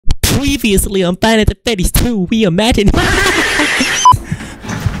Previously on Planet of Freddy's 2, Reimagined.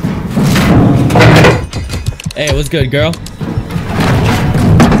 Hey, what's good, girl?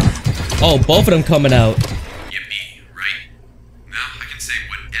 Oh, both of them coming out. Yippee, right? Now I can say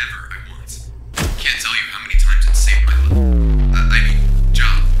whatever I want. Can't tell you how many times it saved my life.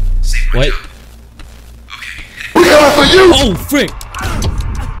 Job. Saved my job. Okay. We coming for you! Oh, frick!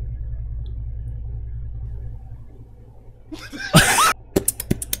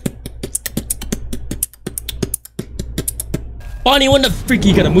 Bonnie, when the freak are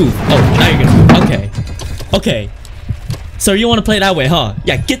you gonna move? Oh, now you're gonna move. Okay. Okay. So you wanna play that way, huh?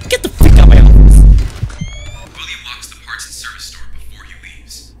 Yeah, get the freak out of my office. William locks the parts and service store before he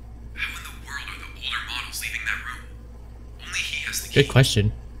leaves. How in the world are the older models leaving that room? Only he has the key. Good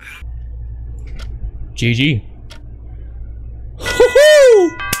question. GG.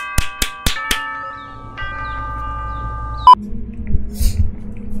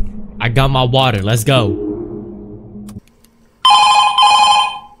 I got my water. Let's go.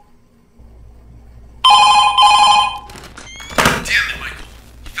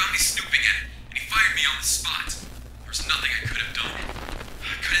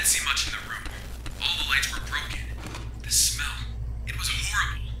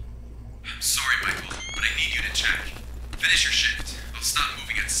 Finish your shift. I'll stop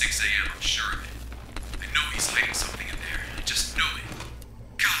moving at 6 a.m. I'm sure of it. I know he's hiding something in there. I just know it.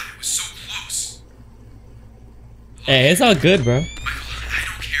 God, it was so close. Hey, it's all good, bro. Michael, I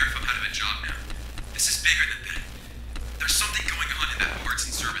don't care if I'm out of a job now. This is bigger than that. There's something going on in that parts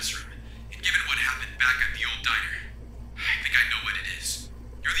and service room. And given what happened back at the old diner, I think I know what it is.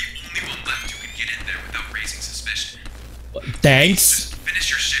 You're the only one left who can get in there without raising suspicion. Thanks. Just finish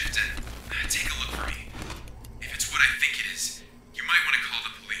your shift and take a look for me. If it's what I think it is, you might want to call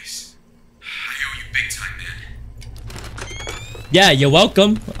the police. I owe you big time, man. Yeah, you're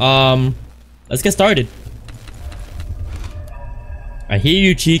welcome. Let's get started. I hear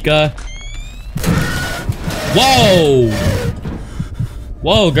you, Chica. Whoa!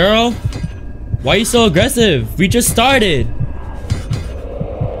 Whoa, girl. Why are you so aggressive? We just started.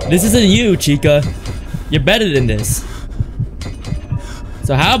 This isn't you, Chica. You're better than this.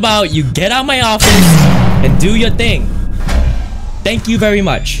 So how about you get out my office and do your thing? Thank you very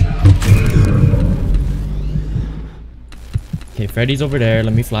much. Okay, Freddy's over there.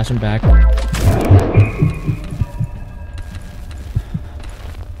 Let me flash him back.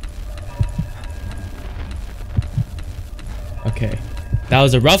 Okay. That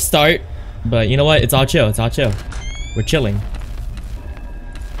was a rough start, but you know what? It's all chill. It's all chill. We're chilling.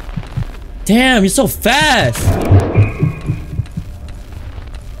 Damn, you're so fast!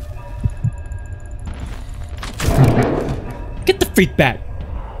 Get the freak back!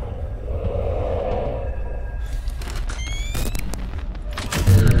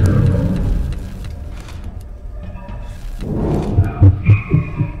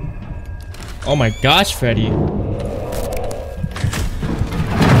 Oh my gosh, Freddy.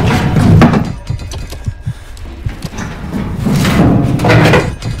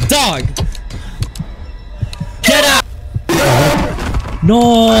 Dog! Get out!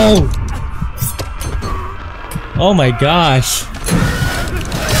 No! Oh my gosh.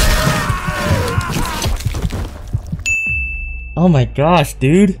 Oh my gosh,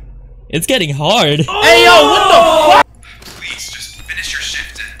 dude. It's getting hard. Hey yo, what the fuck? Please, just finish your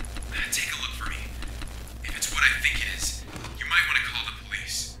shift and take a look for me. If it's what I think it is, you might want to call the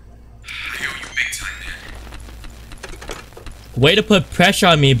police. I owe you big time, man. Way to put pressure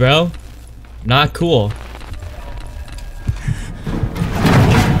on me, bro. Not cool.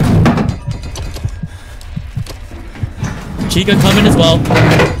 Chica coming as well.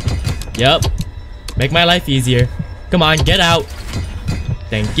 Yep. Make my life easier. Come on, get out.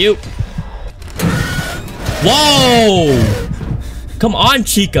 Thank you. Whoa! Come on,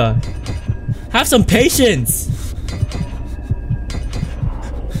 Chica. Have some patience.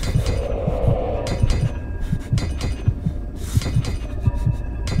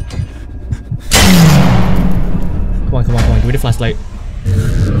 Come on, come on, come on. Give me the flashlight.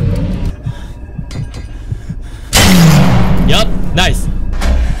 Yup, nice.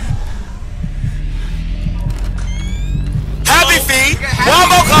 Happy feet! One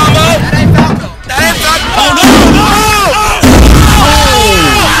more combo! That ain't Falco! That ain't Falco! Oh no!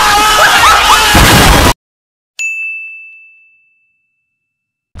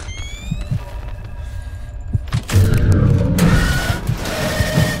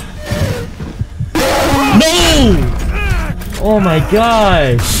 No! Oh my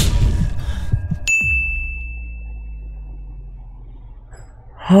gosh!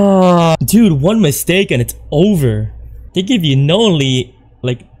 Dude, one mistake and it's over. They give you not only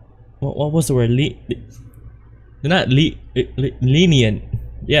like what was the word? They're not lenient.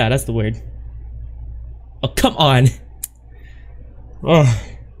 Yeah, that's the word. Oh, come on. Oh.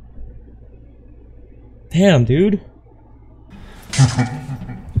 Damn, dude.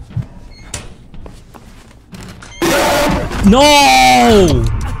 No!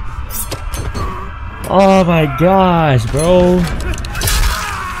 Oh my gosh, bro.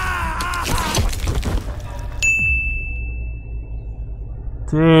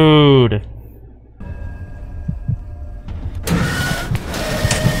 Dude.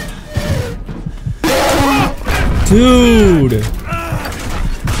 Dude.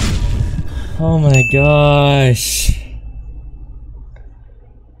 Oh my gosh.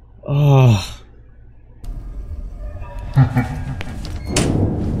 Oh.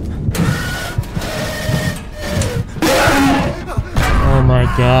 Oh my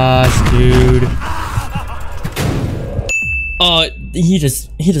gosh, dude. Oh, he just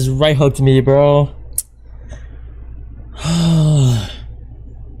right hooked me, bro.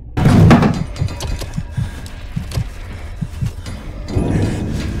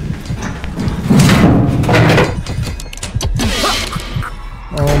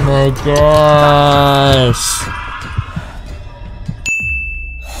 Oh my gosh.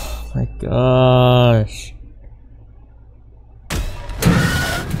 Oh my gosh.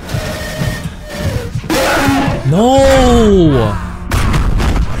 No!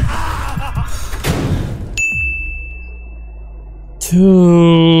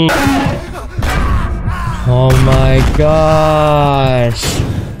 Dude. Oh my gosh.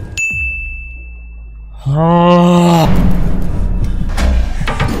 Oh.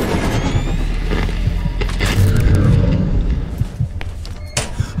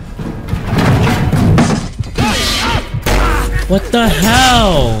 What the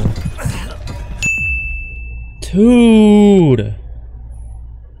hell? Dude.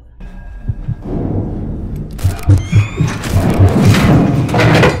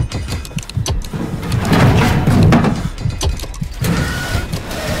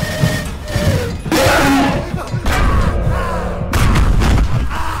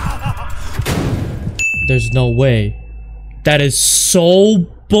 There's no way. That is so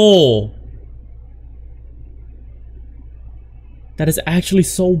bull. That is actually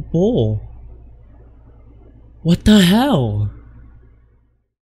so bull. What the hell?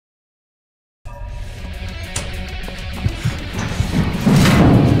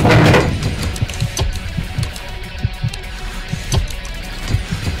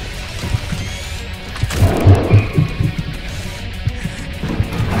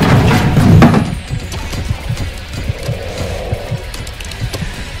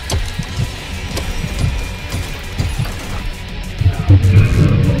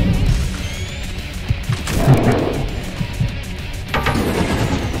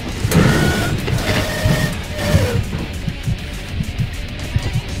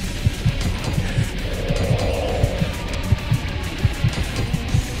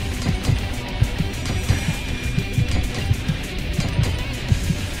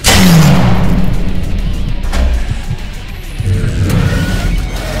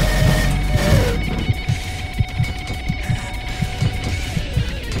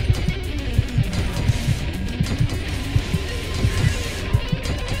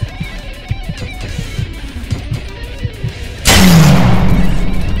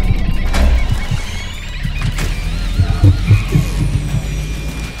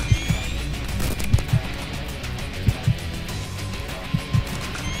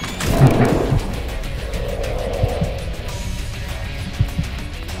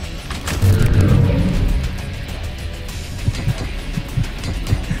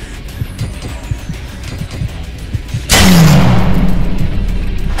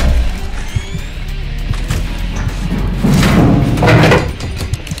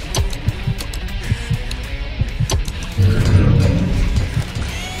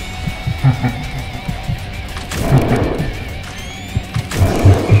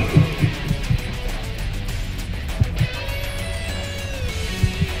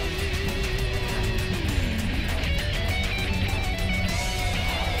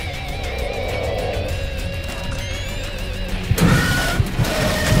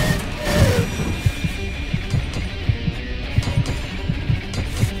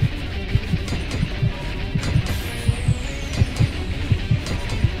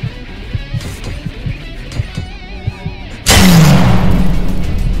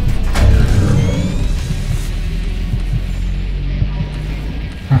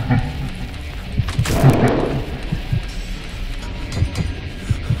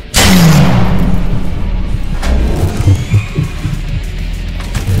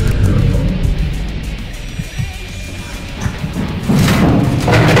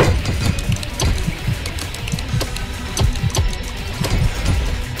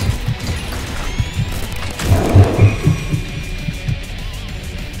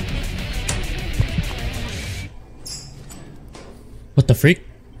 the freak?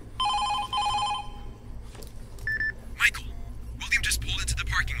 Michael, William just pulled into the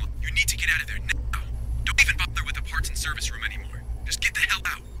parking lot. You need to get out of there now. Don't even bother with the parts and service room anymore. Just get the hell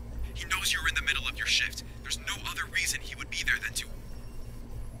out. He knows you're in the middle of your shift. There's no other reason he would be there than to...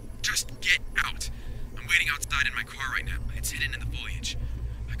 Just get out. I'm waiting outside in my car right now. It's hidden in the foliage.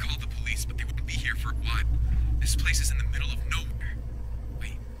 I called the police, but they won't be here for a while. This place is in the middle of nowhere.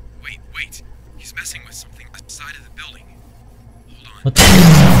 Wait. He's messing with something outside of the building. Hold on. What the?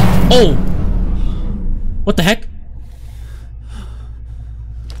 Oh! What the heck?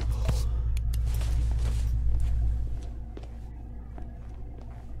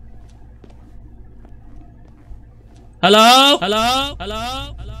 Hello? Hello?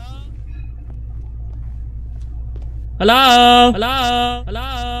 Hello? Hello? Hello? Hello?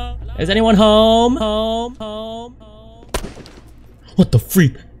 Hello? Is anyone home? Home? What the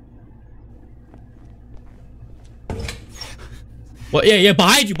freak? What? Yeah,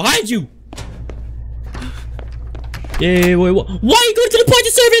 behind you! Yeah, wait, what? Why are you going to the party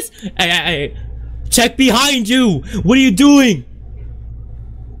service? Hey, check behind you! What are you doing?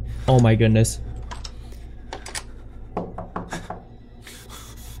 Oh my goodness.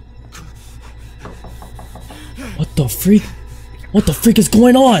 What the freak? What the freak is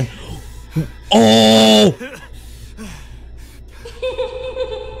going on? Oh!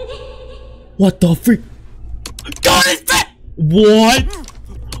 What the freak? God, is that? What?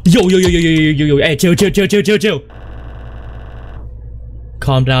 Yo. Hey, chill.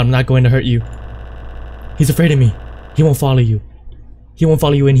 Calm down, I'm not going to hurt you. He's afraid of me. He won't follow you. He won't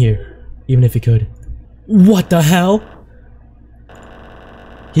follow you in here, even if he could. What the hell?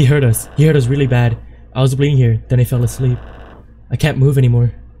 He hurt us. He hurt us really bad. I was bleeding here, then I fell asleep. I can't move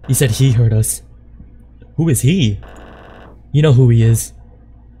anymore. He said he hurt us. Who is he? You know who he is.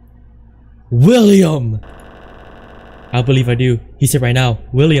 William! I believe I do. He said right now,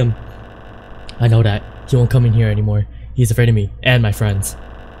 William. I know that. He won't come in here anymore. He's afraid of me and my friends.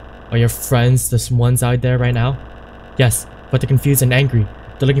 Are your friends the ones out there right now? Yes, but they're confused and angry.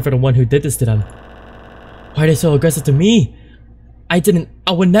 They're looking for the one who did this to them. Why are they so aggressive to me? I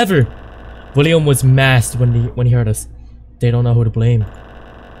would never. William was masked when he hurt us. They don't know who to blame.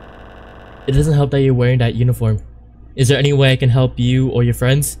 It doesn't help that you're wearing that uniform. Is there any way I can help you or your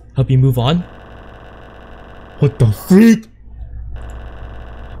friends? Help you move on? What the freak?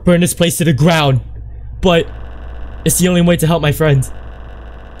 Burn this place to the ground. But it's the only way to help my friends.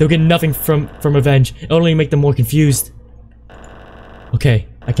 They'll get nothing from revenge. It'll only make them more confused. Okay,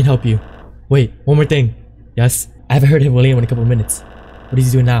 I can help you. Wait, one more thing. Yes? I haven't heard of William in a couple of minutes. What is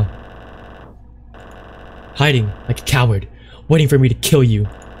he doing now? Hiding like a coward, waiting for me to kill you.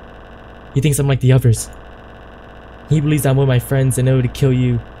 He thinks I'm like the others. He believes I'm one of my friends and in order to kill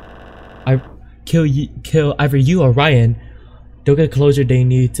you, kill either you or Ryan. They'll get the closure they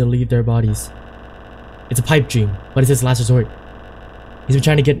need to leave their bodies. It's a pipe dream, but it's his last resort. He's been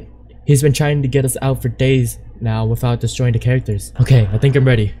trying to get us out for days now without destroying the characters. Okay, I think I'm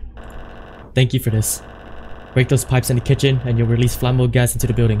ready. Thank you for this. Break those pipes in the kitchen and you'll release flammable gas into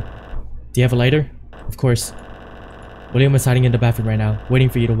the building. Do you have a lighter? Of course. William is hiding in the bathroom right now, waiting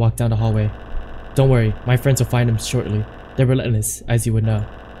for you to walk down the hallway. Don't worry, my friends will find him shortly. They're relentless, as you would know.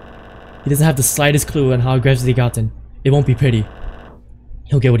 He doesn't have the slightest clue on how aggressive he gotten. It won't be pretty.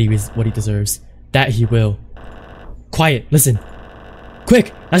 He'll get what he deserves. That he will. Quiet, listen.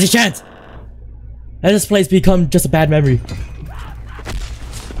 Quick, now's your chance. Let this place become just a bad memory.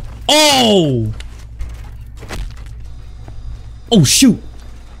 Oh! Oh shoot!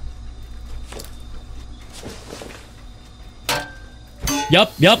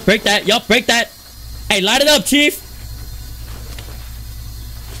 Yup, break that. Hey, light it up, Chief.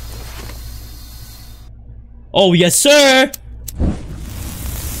 Oh, yes, sir.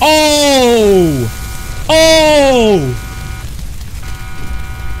 Oh! Oh,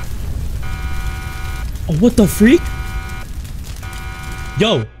 what the freak?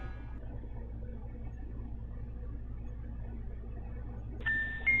 Yo.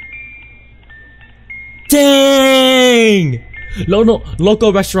 Dang!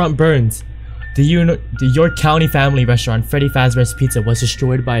 Local restaurant burns. The York County family restaurant Freddy Fazbear's Pizza was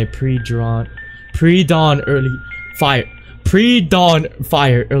destroyed by a pre-dawn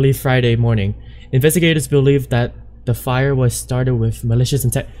fire early Friday morning. Investigators believe that the fire was started with malicious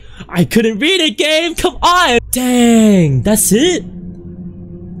intent. I couldn't read it, game! Come on! Dang, that's it?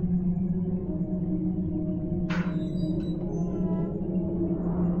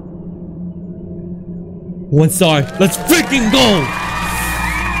 One star. Let's freaking go!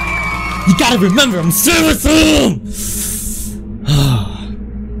 You gotta remember, I'm serious!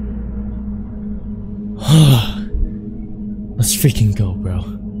 Let's freaking go, bro.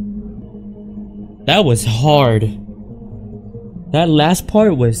 That was hard. That last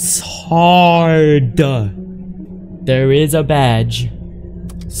part was hard. There is a badge.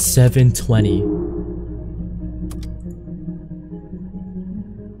 720.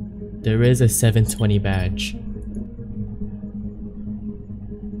 There is a 720 badge.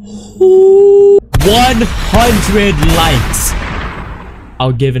 100 likes.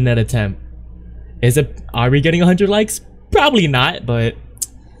 I'll give it an attempt. Are we getting 100 likes? Probably not, but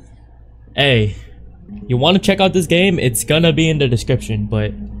hey, you want to check out this game? It's gonna be in the description,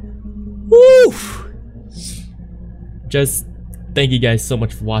 but woo! Just thank you guys so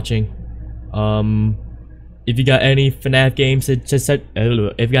much for watching. If you got any FNAF games, if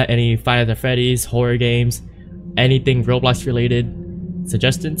you got any Five Nights at Freddy's, horror games, anything Roblox related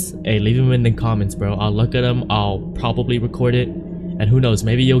suggestions, hey, leave them in the comments, bro. I'll look at them. I'll probably record it, and who knows,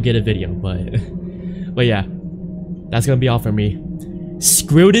 maybe you'll get a video. But yeah, that's gonna be all for me.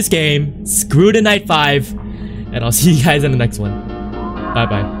 Screw this game, screw the night 5, and I'll see you guys in the next one. Bye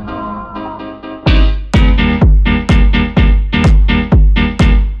bye.